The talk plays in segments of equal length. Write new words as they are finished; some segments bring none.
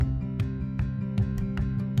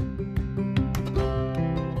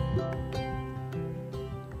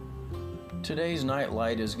Today's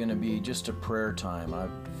Nightlight is going to be just a prayer time. I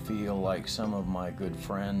feel like some of my good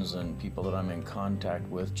friends and people that I'm in contact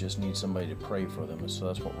with just need somebody to pray for them, and so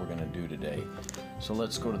that's what we're going to do today. So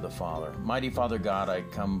let's go to the Father. Mighty Father God, I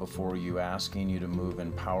come before you asking you to move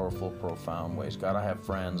in powerful, profound ways. God, I have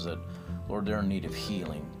friends that, Lord, they're in need of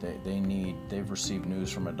healing. They've received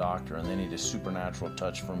news from a doctor and they need a supernatural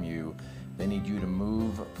touch from you. They need you to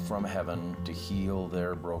move from heaven to heal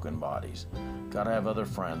their broken bodies. God, I have other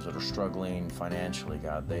friends that are struggling financially,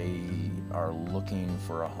 God. They are looking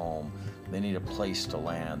for a home. They need a place to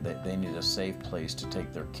land. They need a safe place to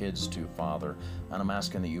take their kids to, Father, and I'm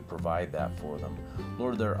asking that you provide that for them.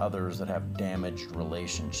 Lord, there are others that have damaged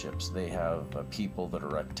relationships. They have people that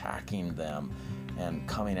are attacking them and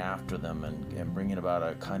coming after them and bringing about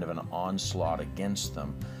a kind of an onslaught against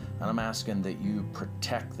them. And I'm asking that you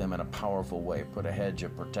protect them in a powerful way. Put a hedge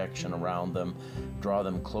of protection around them. Draw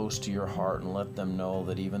them close to your heart and let them know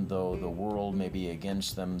that even though the world may be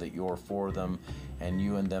against them, that you're for them and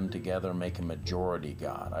you and them together make a majority,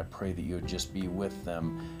 God. I pray that you would just be with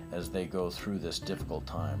them as they go through this difficult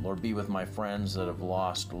time. Lord, be with my friends that have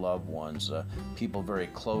lost loved ones, people very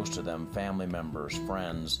close to them, family members,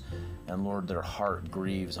 friends. And Lord, their heart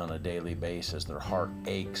grieves on a daily basis. Their heart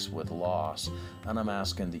aches with loss. And I'm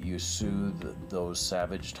asking that you soothe those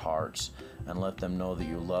savaged hearts and let them know that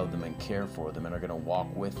you love them and care for them and are going to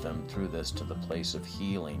walk with them through this to the place of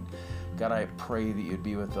healing. God, I pray that you'd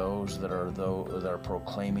be with those that are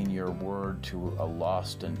proclaiming your word to a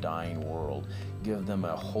lost and dying world. Give them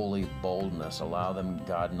a holy boldness. Allow them,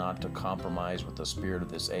 God, not to compromise with the spirit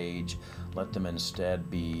of this age. Let them instead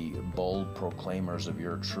be bold proclaimers of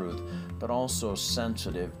your truth, but also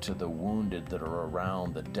sensitive to the wounded that are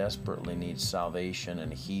around that desperately need salvation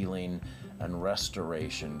and healing and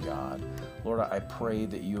restoration, God. Lord, I pray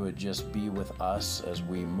that you would just be with us as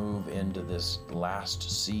we move into this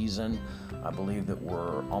last season. I believe that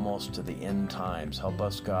we're almost to the end times. Help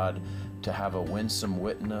us, God, to have a winsome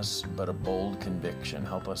witness, but a bold conviction.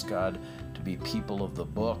 Help us, God, to be people of the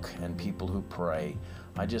book and people who pray.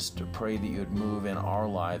 I just pray that you'd move in our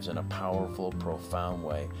lives in a powerful, profound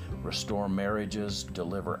way. Restore marriages,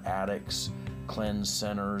 deliver addicts, cleanse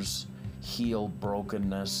sinners, heal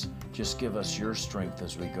brokenness. Just give us your strength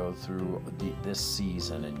as we go through this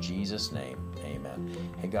season. In Jesus' name, amen.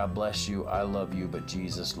 Hey, God bless you. I love you, but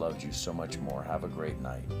Jesus loves you so much more. Have a great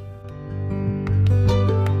night.